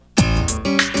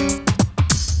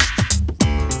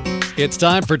It's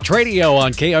time for Tradio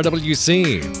on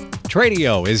KRWC.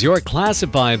 Tradio is your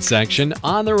classified section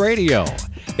on the radio.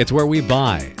 It's where we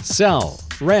buy, sell,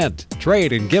 rent,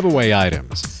 trade, and give away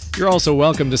items. You're also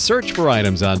welcome to search for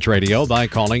items on Tradio by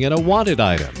calling it a wanted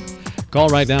item. Call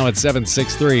right now at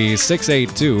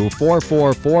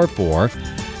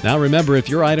 763-682-4444. Now remember, if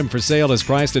your item for sale is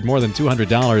priced at more than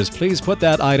 $200, please put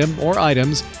that item or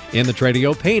items in the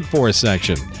Tradio Paid For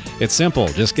section. It's simple.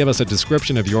 Just give us a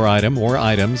description of your item or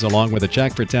items along with a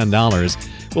check for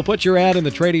 $10. We'll put your ad in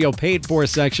the Tradio Paid For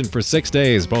section for 6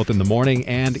 days, both in the morning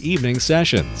and evening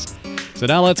sessions. So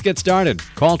now let's get started.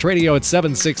 Call Tradio at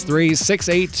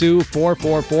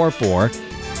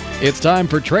 763-682-4444. It's time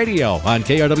for Tradio on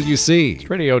KRWC.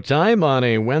 Tradio time on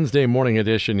a Wednesday morning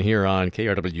edition here on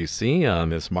KRWC on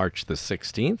this March the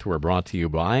 16th. We're brought to you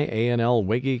by A&L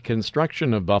Wiggy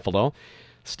Construction of Buffalo.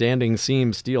 Standing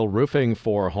seam steel roofing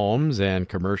for homes and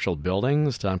commercial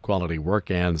buildings. Top quality work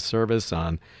and service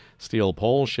on steel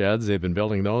pole sheds. They've been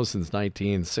building those since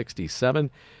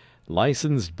 1967.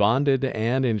 Licensed, bonded,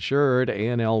 and insured.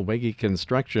 A&L Wiggy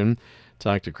Construction.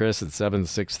 Talk to Chris at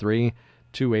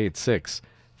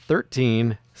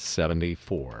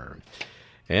 763-286-1374.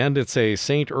 And it's a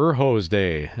St. Urho's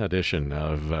Day edition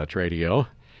of Tradio.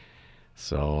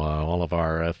 So all of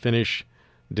our Finnish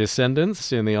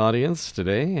descendants in the audience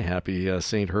today, happy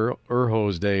St.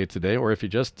 Urho's Day today. Or if you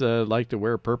just like to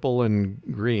wear purple and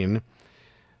green,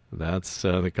 that's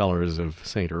the colors of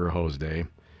St. Urho's Day.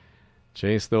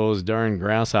 Chase those darn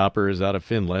grasshoppers out of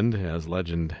Finland, as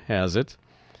legend has it,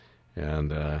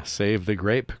 and save the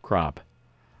grape crop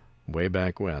way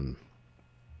back when.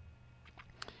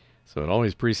 So it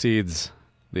always precedes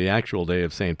the actual day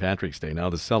of St. Patrick's Day. Now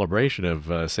the celebration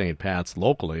of St. Pat's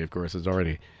locally, of course, has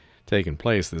already taken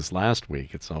place this last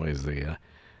week. It's always the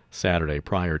Saturday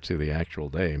prior to the actual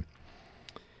day.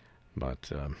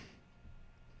 But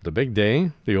the big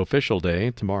day, the official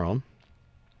day, tomorrow.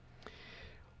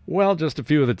 Well, just a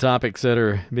few of the topics that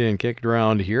are being kicked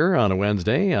around here on a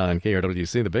Wednesday on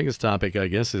KRWC. The biggest topic, I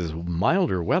guess, is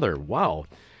milder weather. Wow.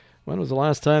 When was the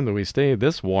last time that we stayed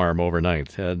this warm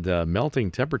overnight? Had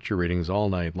melting temperature readings all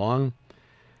night long.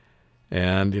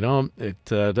 And, you know, it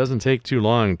doesn't take too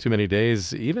long, too many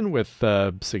days, even with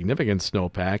significant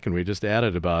snowpack, and we just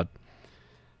added about,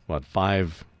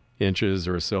 5 inches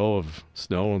or so of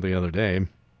snow the other day.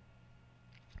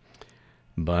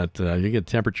 But you get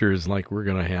temperatures like we're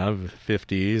going to have,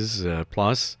 50s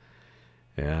plus,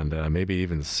 and maybe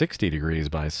even 60 degrees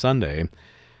by Sunday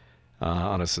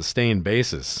on a sustained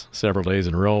basis, several days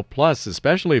in a row. Plus,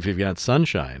 especially if you've got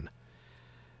sunshine,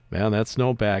 man, that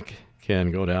snowpack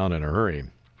can go down in a hurry.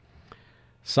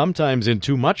 Sometimes in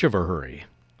too much of a hurry,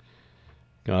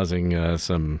 causing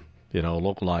some,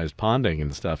 localized ponding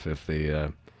and stuff if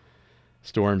the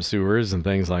storm sewers and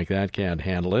things like that can't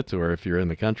handle it, or if you're in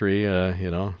the country,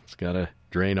 it's got to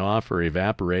drain off or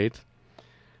evaporate.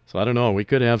 So I don't know. We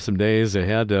could have some days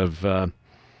ahead of,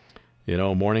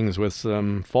 mornings with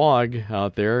some fog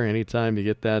out there. Anytime you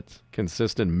get that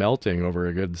consistent melting over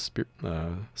a good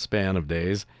span of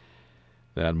days,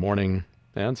 that morning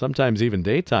and sometimes even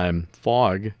daytime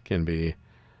fog can be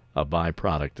a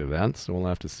byproduct of that. So we'll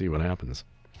have to see what happens.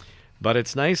 But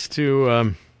it's nice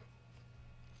to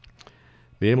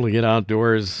be able to get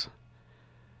outdoors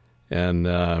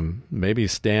and maybe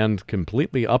stand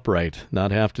completely upright,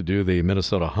 not have to do the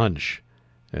Minnesota hunch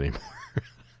anymore.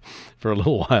 For a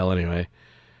little while anyway.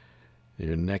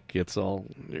 Your neck gets your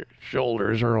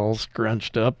shoulders are all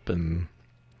scrunched up and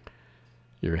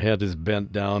your head is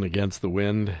bent down against the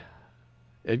wind.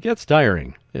 It gets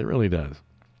tiring. It really does.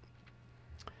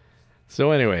 So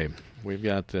anyway, we've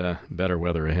got better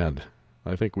weather ahead.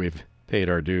 I think we've paid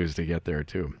our dues to get there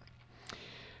too.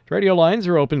 Radio lines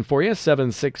are open for you,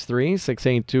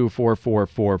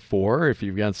 763-682-4444. If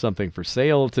you've got something for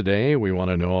sale today, we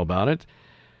want to know about it.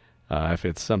 If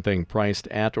it's something priced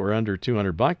at or under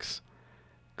 $200,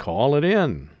 call it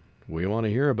in. We want to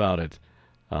hear about it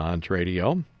on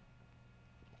Tradio.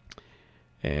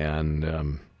 And,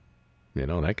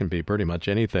 that can be pretty much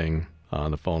anything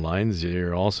on the phone lines.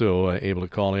 You're also able to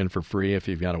call in for free if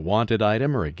you've got a wanted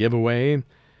item or a giveaway.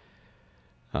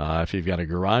 If you've got a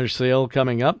garage sale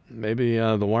coming up, maybe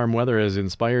the warm weather has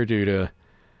inspired you to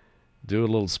do a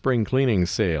little spring cleaning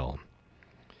sale.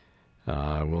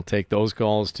 We'll take those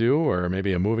calls too, or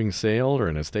maybe a moving sale or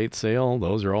an estate sale.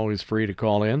 Those are always free to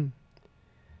call in.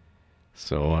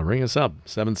 So ring us up,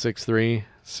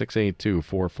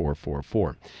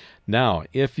 763-682-4444. Now,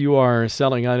 if you are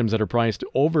selling items that are priced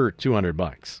over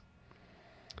 $200,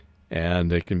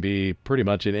 and it can be pretty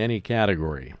much in any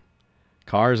category,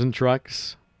 cars and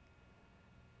trucks,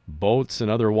 boats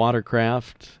and other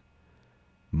watercraft,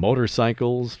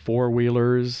 motorcycles,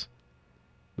 four-wheelers.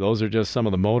 Those are just some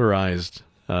of the motorized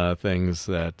things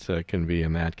that can be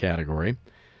in that category.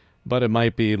 But it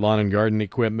might be lawn and garden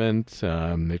equipment.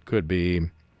 It could be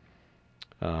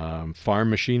farm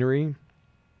machinery.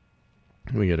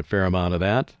 We get a fair amount of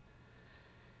that.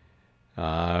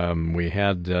 We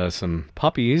had some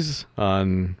puppies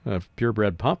on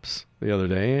purebred pups the other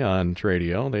day on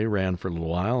Tradio. They ran for a little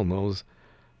while, and those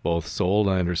both sold,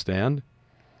 I understand.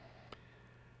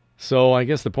 So I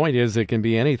guess the point is it can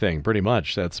be anything, pretty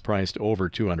much, that's priced over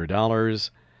 $200.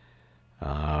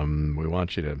 We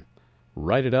want you to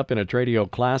write it up in a Tradio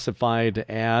classified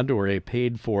ad or a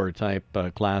paid-for type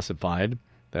classified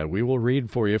that we will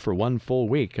read for you for one full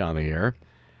week on the air.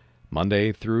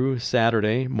 Monday through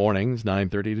Saturday mornings,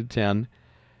 9:30 to 10,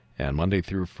 and Monday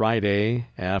through Friday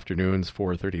afternoons,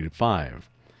 4:30 to 5.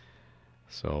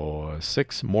 So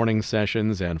 6 morning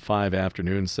sessions and 5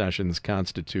 afternoon sessions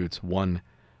constitutes one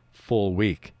full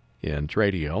week in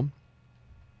Tradio.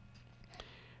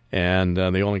 And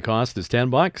the only cost is $10,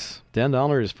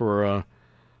 $10 for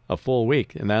a full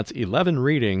week, and that's 11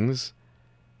 readings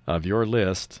of your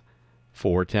list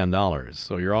for $10.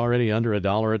 So you're already under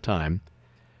 $1 a time.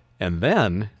 And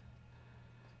then,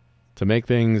 to make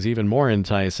things even more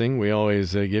enticing, we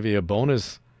always give you a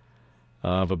bonus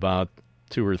of about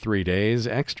 2 or 3 days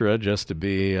extra just to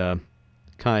be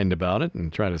kind about it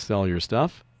and try to sell your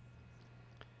stuff.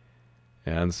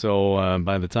 And so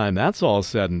by the time that's all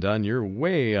said and done, you're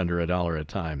way under $1 a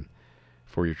time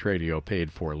for your Tradio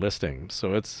paid-for listing.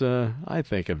 So it's, I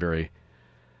think, a very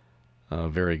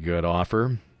good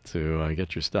offer to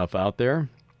get your stuff out there.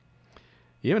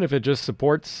 Even if it just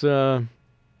supports, some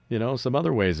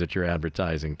other ways that you're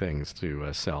advertising things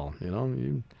to sell.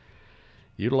 You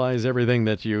utilize everything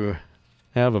that you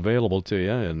have available to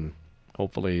you, and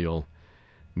hopefully you'll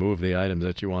move the items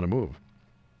that you want to move.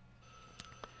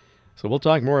 So we'll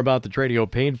talk more about the Tradio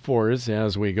paid-fors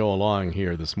as we go along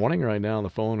here this morning. Right now the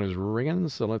phone is ringing,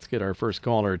 so let's get our first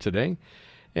caller today.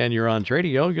 And you're on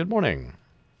Tradio. Good morning.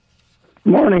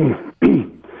 Morning.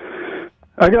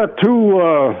 I got two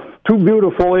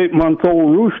beautiful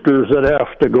 8-month-old roosters that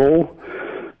have to go.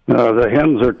 The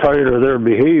hens are tired of their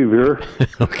behavior.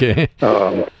 Okay.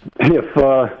 If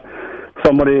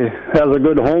somebody has a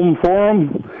good home for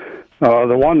them,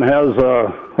 the one has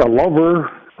a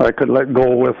lover, I could let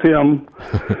go with him.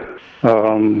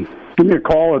 Give me a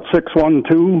call at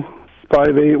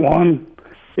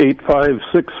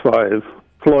 612-581-8565.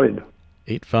 Floyd.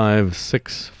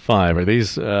 8565. Are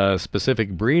these a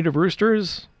specific breed of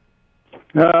roosters?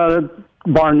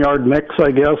 Barnyard mix,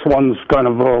 I guess. One's kind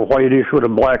of a whitish with a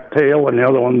black tail, and the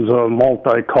other one's a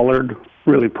multicolored,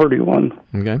 really pretty one.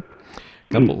 Okay.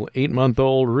 Couple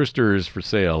 8-month-old roosters for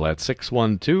sale at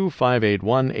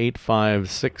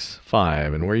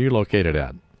 612-581-8565. And where are you located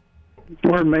at?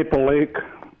 We're in Maple Lake.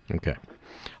 Okay.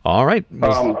 All right.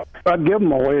 I'd give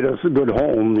them away to a good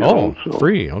home. So.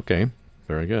 Free. Okay.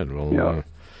 Very good. We'll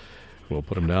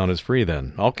put them down as free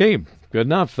then. Okay. Good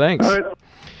enough. Thanks. All right.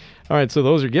 All right. So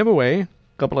those are giveaway. A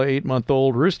couple of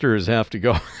 8-month-old roosters have to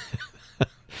go.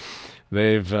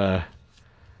 They've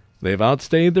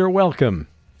outstayed their welcome,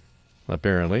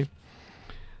 apparently.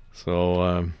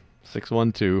 So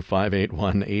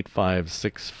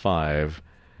 612-581-8565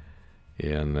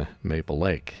 in Maple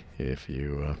Lake if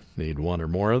you need one or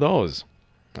more of those.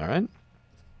 All right.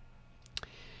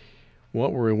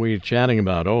 What were we chatting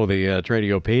about? Oh, the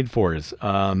Tradio paid-fors.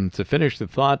 To finish the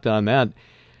thought on that,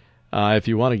 if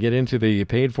you want to get into the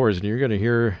paid-fors, and you're going to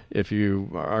hear, if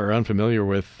you are unfamiliar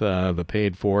with the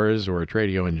paid-fors or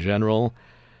Tradio in general,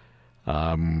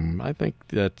 I think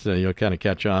that you'll kind of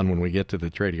catch on when we get to the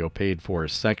Tradio paid-for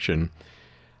section.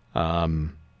 So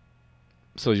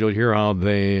you'll hear how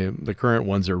the current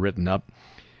ones are written up.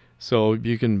 So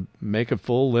you can make a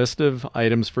full list of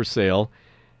items for sale.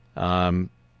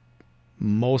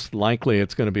 Most likely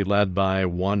it's going to be led by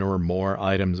one or more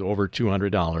items over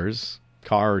 $200,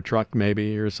 car or truck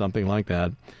maybe, or something like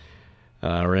that,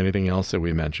 or anything else that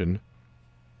we mentioned.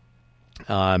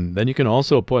 Then you can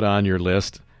also put on your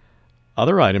list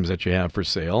other items that you have for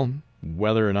sale,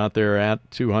 whether or not they're at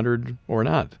 $200 or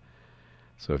not.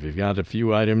 So if you've got a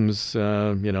few items,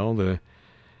 the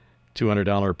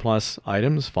 $200 plus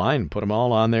items, fine, put them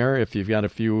all on there. If you've got a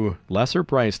few lesser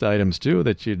priced items too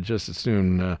that you'd just as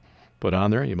soon put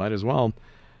on there, you might as well.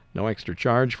 No extra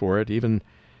charge for it. Even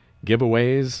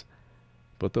giveaways,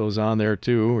 put those on there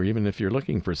too, or even if you're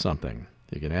looking for something,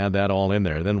 you can add that all in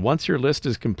there. Then once your list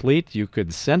is complete, you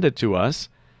could send it to us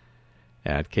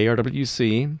at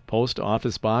KRWC, Post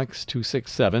Office Box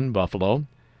 267, Buffalo,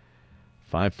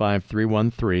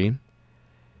 55313.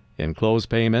 Enclosed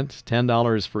payment,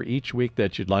 $10 for each week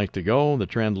that you'd like to go. The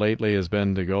trend lately has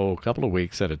been to go a couple of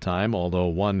weeks at a time, although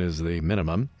one is the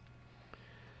minimum.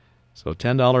 So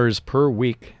 $10 per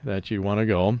week that you want to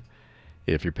go.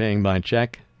 If you're paying by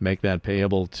check, make that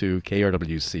payable to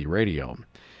KRWC Radio.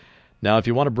 Now, if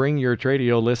you want to bring your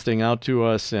Tradio listing out to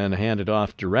us and hand it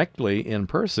off directly in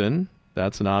person,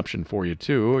 that's an option for you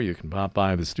too. You can pop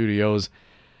by the studios.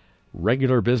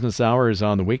 Regular business hours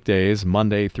on the weekdays,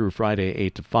 Monday through Friday,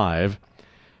 8 to 5.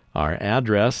 Our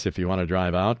address, if you want to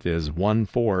drive out, is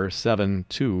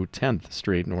 1472 10th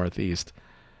Street Northwest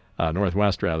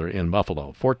in Buffalo.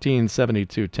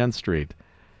 1472 10th Street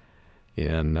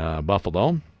in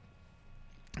Buffalo.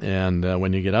 And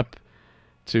when you get up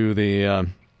to the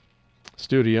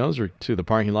studios or to the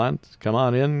parking lot, come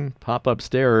on in, pop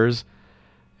upstairs,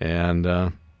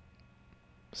 and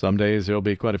some days there'll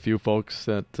be quite a few folks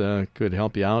that could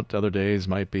help you out. Other days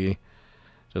might be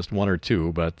just one or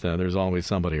two, but there's always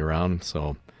somebody around,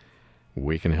 so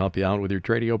we can help you out with your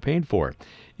Tradio paid for.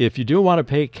 If you do want to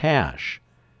pay cash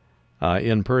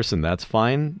in person, that's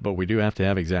fine, but we do have to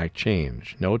have exact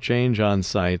change. No change on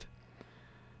site,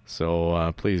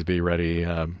 so please be ready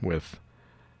with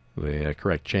the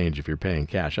correct change if you're paying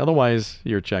cash. Otherwise,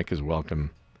 your check is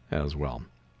welcome as well.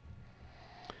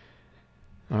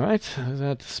 All right, does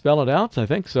that spell it out? I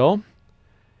think so.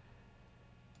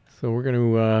 So we're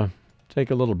going to take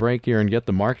a little break here and get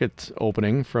the market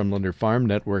opening from Linder Farm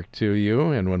Network to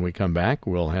you. And when we come back,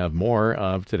 we'll have more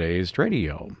of today's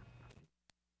Tradio.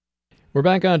 We're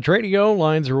back on Tradio.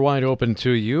 Lines are wide open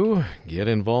to you. Get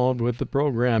involved with the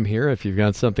program here. If you've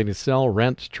got something to sell,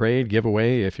 rent, trade, give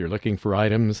away, if you're looking for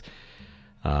items,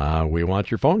 we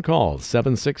want your phone calls.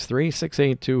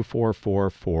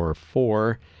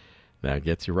 763-682-4444. That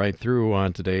gets you right through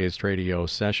on today's Tradio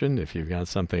session. If you've got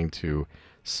something to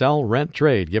sell, rent,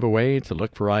 trade, give away, to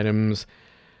look for items,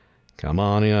 come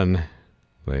on in.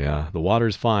 The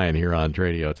water's fine here on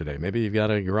Tradio today. Maybe you've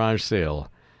got a garage sale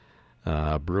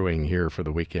brewing here for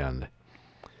the weekend.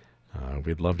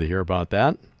 We'd love to hear about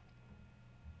that.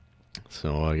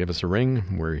 So give us a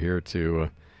ring. We're here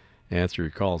to answer your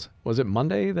calls. Was it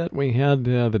Monday that we had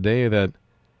the day that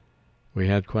we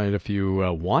had quite a few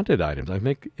wanted items? I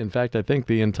think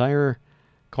the entire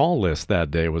call list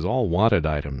that day was all wanted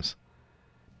items,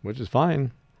 which is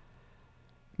fine.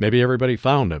 Maybe everybody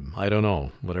found them. I don't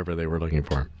know, whatever they were looking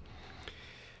for.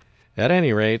 At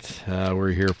any rate,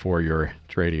 we're here for your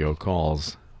Tradio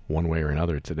calls one way or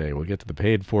another today. We'll get to the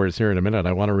paid fors here in a minute.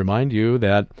 I want to remind you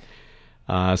that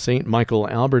St. Michael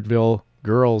Albertville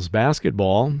girls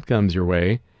basketball comes your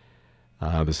way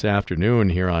this afternoon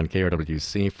here on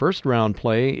KRWC. First round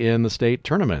play in the state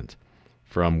tournament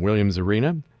from Williams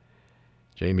Arena.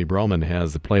 Jamie Broman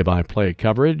has the play-by-play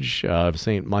coverage of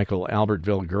St. Michael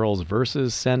Albertville girls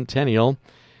versus Centennial.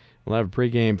 We'll have a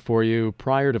pregame for you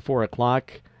prior to 4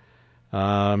 o'clock, 10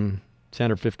 or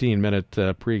 15-minute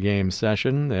pregame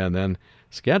session, and then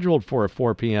scheduled for a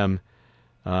 4 p.m.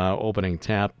 Opening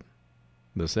tap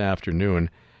this afternoon.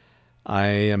 I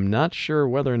am not sure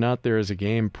whether or not there is a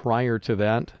game prior to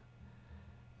that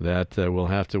we'll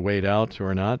have to wait out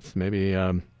or not. Maybe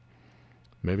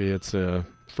it's a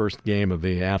first game of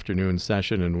the afternoon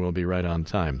session and we'll be right on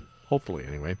time. Hopefully,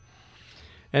 anyway.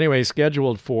 Anyway,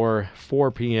 scheduled for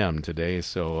 4 p.m. today,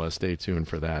 so stay tuned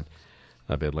for that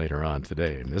a bit later on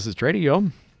today. This is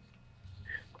Tradio.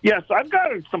 Yes, I've got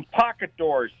some pocket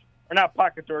doors, or not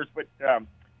pocket doors, but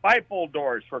bifold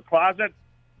doors for a closet.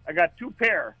 I got 2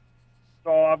 pair.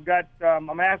 So I've got,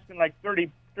 I'm asking like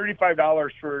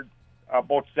 $35 for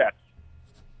both sets.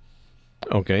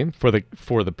 Okay, for the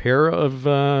pair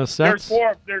of sets?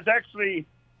 There's actually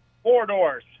 4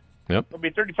 doors. Yep. It'll be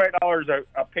 $35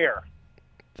 a pair.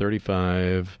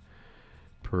 $35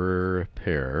 per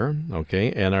pair.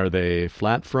 Okay, and are they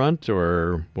flat front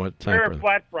or what type? They're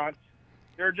flat front.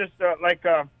 They're just like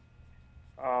they're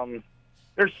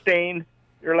stained.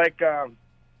 They're like I'm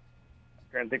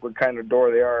trying to think what kind of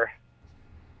door they are.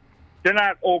 They're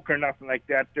not oak or nothing like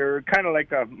that. They're kind of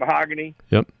like a mahogany.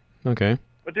 Yep. Okay.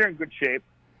 But they're in good shape.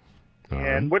 All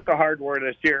and right. with the hardware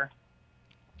this year.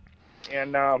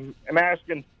 And I'm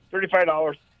asking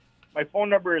 $35. My phone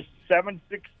number is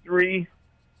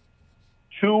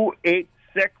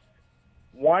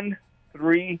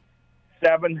 763-286-1370.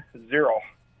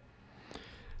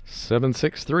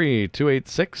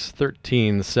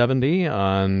 763-286-1370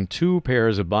 on 2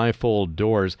 pairs of bifold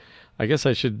doors. I guess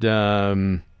I should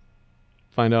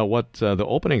find out what the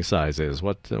opening size is.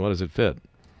 What does it fit?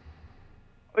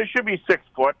 It should be 6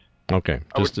 foot. Okay,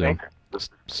 just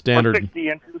standard. 160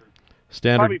 inches.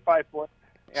 Standard. Probably 5 foot.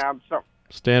 Yeah,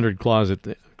 Standard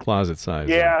closet size.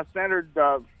 Yeah, standard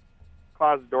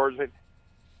closet doors.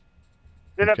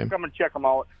 They'd have to come and check them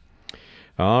out.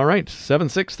 All right,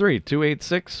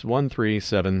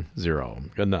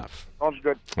 763-286-1370. Good enough. Sounds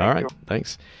good. All right, you.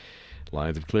 Thanks.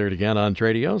 Lines have cleared again on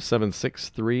Tradio,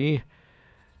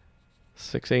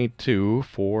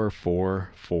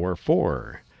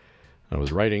 763-682-4444. I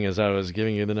was writing as I was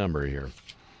giving you the number here.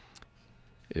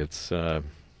 It's not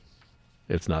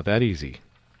that easy.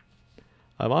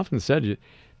 I've often said,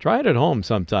 try it at home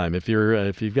sometime. If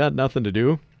you've got nothing to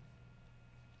do,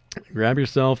 grab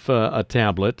yourself a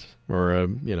tablet or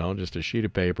just a sheet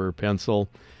of paper, pencil.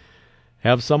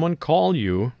 Have someone call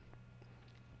you,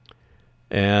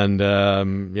 and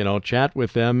chat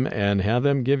with them, and have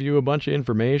them give you a bunch of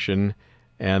information,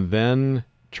 and then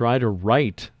try to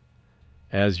write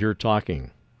as you're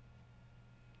talking.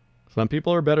 Some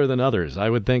people are better than others. I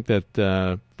would think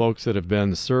that folks that have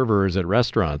been servers at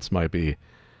restaurants might be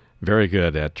very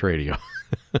good at Tradio.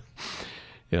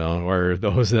 Or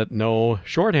those that know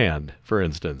shorthand, for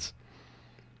instance,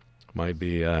 might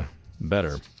be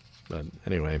better. But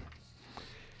anyway,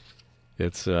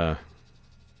 it's a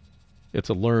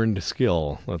learned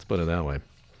skill. Let's put it that way.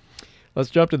 Let's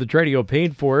jump to the Tradio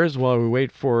paid fors while we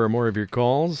wait for more of your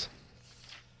calls.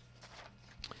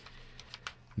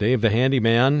 Dave the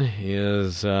Handyman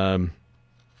is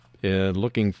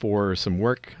looking for some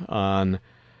work on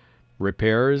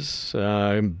repairs,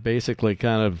 basically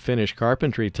kind of finished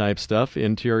carpentry type stuff,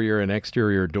 interior and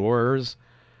exterior doors,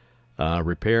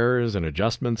 repairs and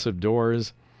adjustments of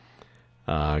doors,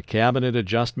 cabinet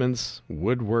adjustments,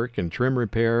 woodwork and trim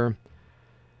repair,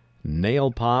 nail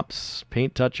pops,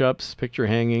 paint touch-ups, picture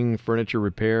hanging, furniture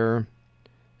repair,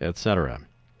 etc.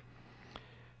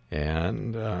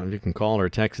 And you can call or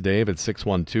text Dave at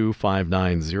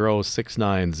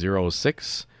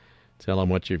 612-590-6906. Tell him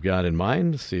what you've got in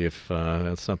mind. See if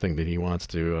that's something that he wants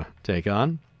to take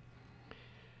on.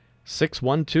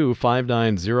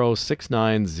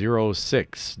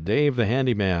 612-590-6906. Dave the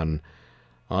Handyman,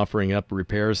 offering up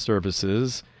repair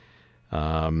services,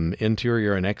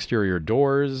 interior and exterior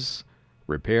doors,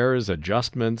 repairs,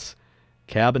 adjustments,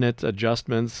 cabinet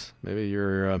adjustments. Maybe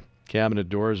your cabinet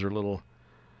doors are a little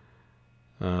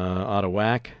out of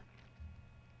whack.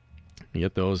 You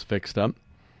get those fixed up.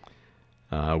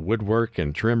 Woodwork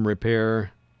and trim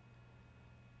repair.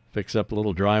 Fix up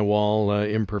little drywall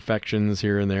imperfections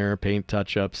here and there, paint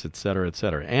touch-ups, etc.,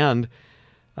 etc. And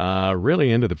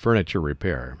really into the furniture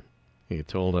repair. He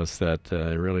told us that he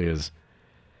really is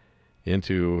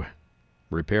into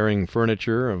repairing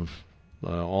furniture of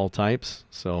all types.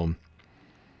 So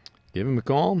give him a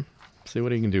call. See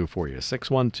what he can do for you.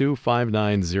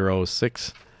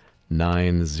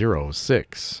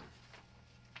 612-590-6906.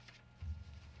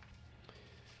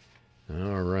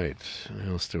 All right. What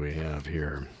else do we have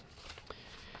here?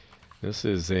 This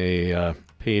is a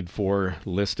paid-for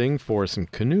listing for some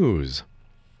canoes.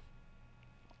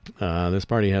 This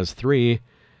party has 3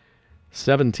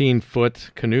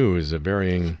 17-foot canoes of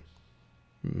varying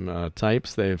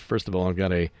types. They've, first of all,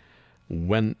 got a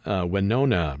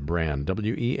Wenonah brand,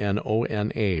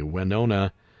 W-E-N-O-N-A,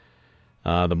 Wenonah.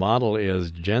 The model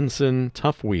is Jensen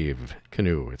Tough Weave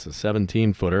canoe. It's a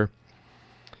 17-footer.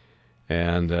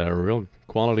 And a real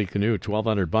quality canoe,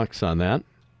 $1,200 on that.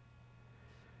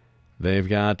 They've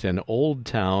got an Old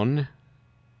Town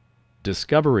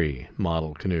Discovery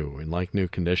model canoe in like new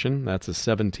condition. That's a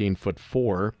 17-foot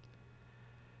 4.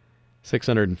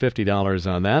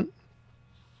 $650 on that.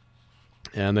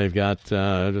 And they've got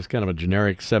just kind of a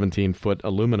generic 17-foot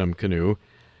aluminum canoe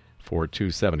for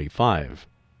 $275.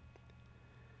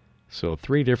 So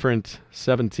 3 different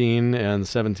 17 and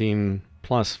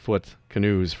 17-plus foot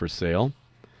canoes for sale.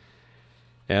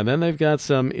 And then they've got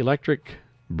some electric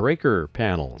breaker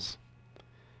panels.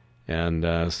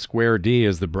 And Square D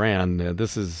is the brand.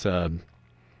 This is the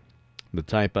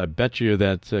type, I bet you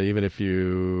that even if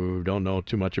you don't know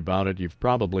too much about it, you've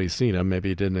probably seen them. Maybe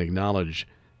you didn't acknowledge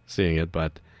seeing it,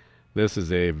 but this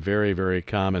is a very, very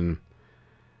common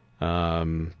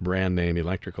brand name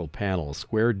electrical panel.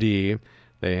 Square D,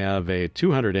 they have a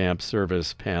 200 amp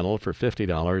service panel for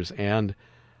 $50 and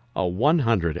a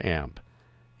 100 amp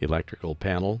electrical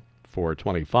panel for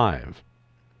 $25.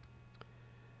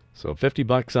 So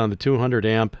 $50 on the 200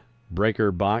 amp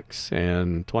breaker box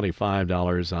and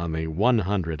 $25 on the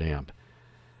 100 amp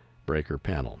breaker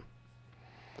panel.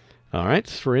 All right,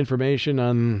 for information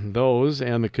on those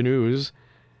and the canoes,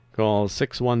 call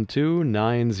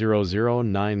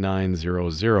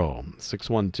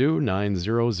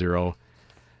 612-900-9900.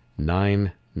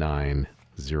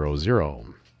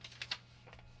 612-900-9900.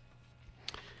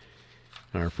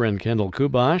 Our friend Kendall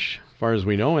Kubosh, as far as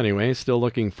we know anyway, still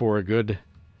looking for a good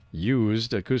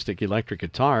used acoustic electric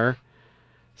guitar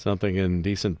something in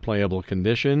decent playable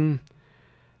condition.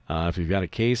 If you've got a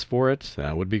case for it,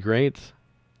 that would be great.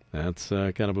 That's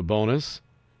kind of a bonus.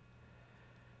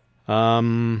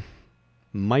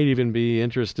 Might even be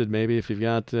interested maybe if you've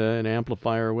got an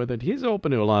amplifier with it. He's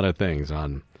open to a lot of things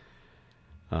on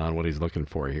what he's looking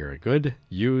for here. A good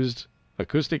used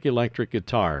acoustic electric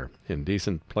guitar in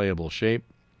decent playable shape.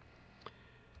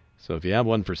 So if you have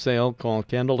one for sale, call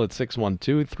Kendall at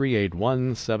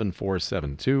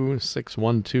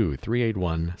 612-381-7472,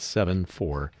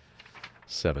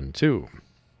 612-381-7472.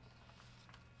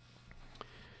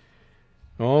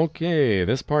 Okay,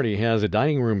 this party has a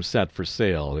dining room set for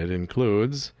sale. It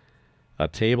includes a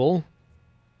table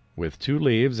with 2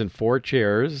 leaves and 4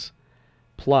 chairs,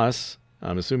 plus,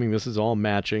 I'm assuming this is all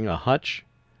matching, a hutch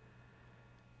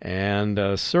and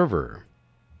a server.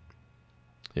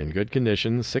 In good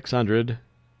condition, $600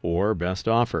 or best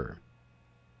offer.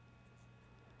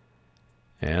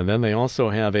 And then they also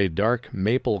have a dark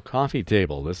maple coffee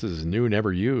table. This is new,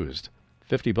 never used.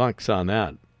 $50 on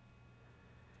that.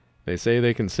 They say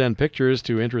they can send pictures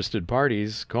to interested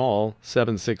parties. Call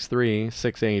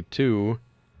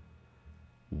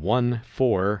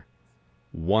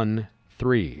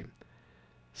 763-682-1413.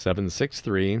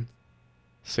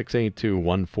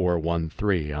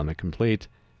 763-682-1413 on the complete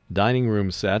dining room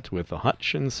set with the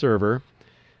hutch and server,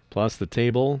 plus the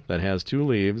table that has 2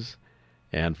 leaves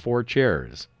and 4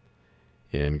 chairs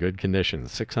in good condition.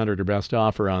 $600 or best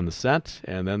offer on the set,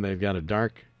 and then they've got a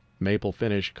dark maple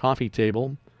finish coffee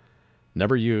table,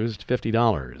 never used,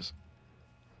 $50.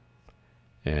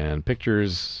 And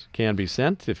pictures can be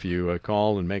sent if you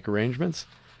call and make arrangements.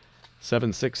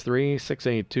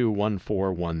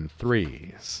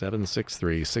 763-682-1413.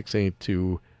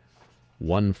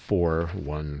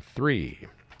 763-682-1413.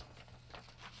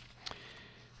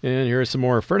 And here's some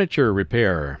more furniture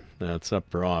repair that's up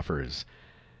for offers.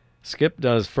 Skip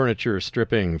does furniture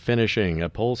stripping, finishing,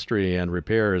 upholstery, and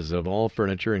repairs of all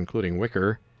furniture, including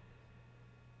wicker.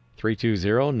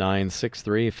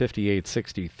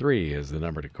 320-963-5863 is the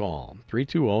number to call.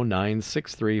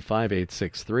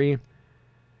 320-963-5863.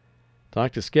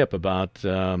 Talk to Skip about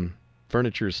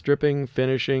furniture stripping,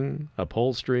 finishing,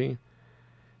 upholstery,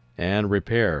 and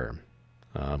repair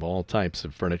of all types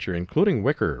of furniture, including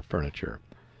wicker furniture.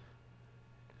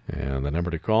 And the number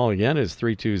to call again is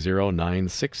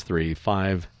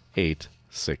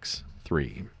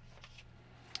 320-963-5863.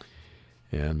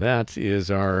 And that is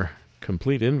our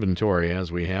complete inventory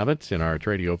as we have it in our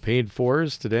Tradio Paid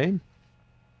Fors today.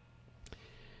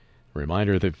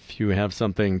 Reminder that if you have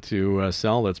something to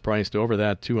sell that's priced over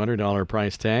that $200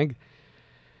 price tag,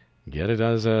 get it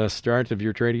as a start of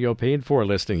your Tradio Paid For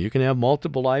listing. You can have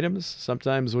multiple items.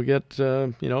 Sometimes we get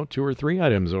 2 or 3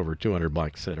 items over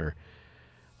 $200 that are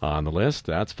on the list.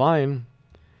 That's fine.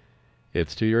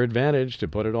 It's to your advantage to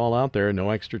put it all out there,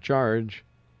 no extra charge.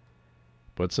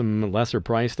 Put some lesser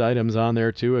priced items on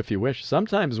there too if you wish.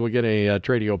 Sometimes we'll get a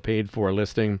Tradio Paid For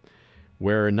listing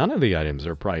where none of the items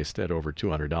are priced at over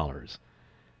 $200,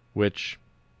 which,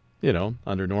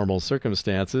 under normal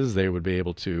circumstances, they would be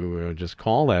able to just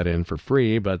call that in for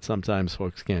free, but sometimes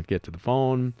folks can't get to the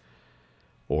phone,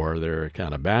 or they're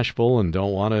kind of bashful and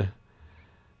don't want to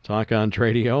talk on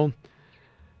Tradio.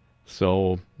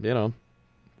 So,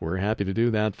 we're happy to do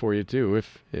that for you too,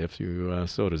 if you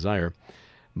so desire.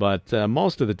 But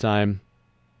most of the time,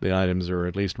 the items, or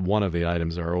at least one of the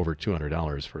items, are over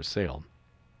 $200 for sale.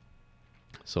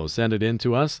 So send it in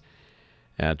to us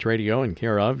at Tradio in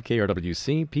care of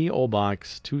KRWC, P.O.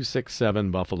 Box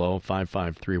 267, Buffalo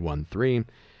 55313.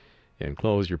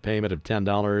 Enclose your payment of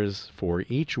 $10 for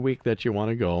each week that you want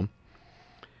to go.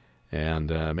 And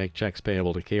make checks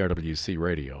payable to KRWC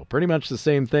Radio. Pretty much the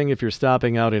same thing if you're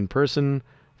stopping out in person,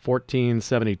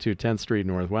 1472 10th Street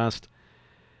Northwest.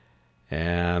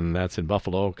 And that's in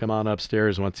Buffalo. Come on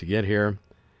upstairs once you get here.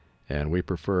 And we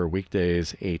prefer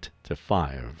weekdays 8 to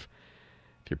 5.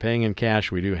 If you're paying in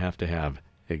cash, we do have to have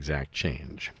exact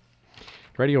change.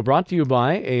 Radio brought to you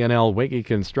by A&L Wiggy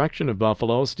Construction of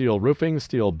Buffalo. Steel roofing,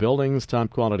 steel buildings, top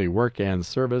quality work and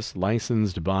service,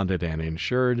 licensed, bonded, and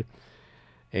insured.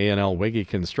 A&L Wiggy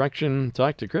Construction.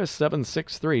 Talk to Chris,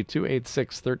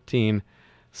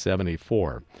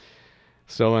 763-286-1374.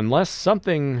 So unless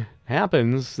something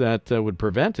happens that would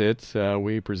prevent it,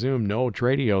 we presume no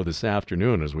Tradio this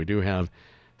afternoon, as we do have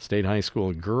State High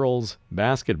School girls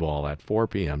basketball at 4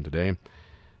 p.m. today.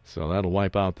 So that'll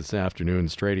wipe out this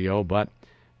afternoon's Tradio, but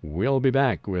we'll be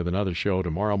back with another show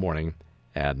tomorrow morning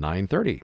at 9:30.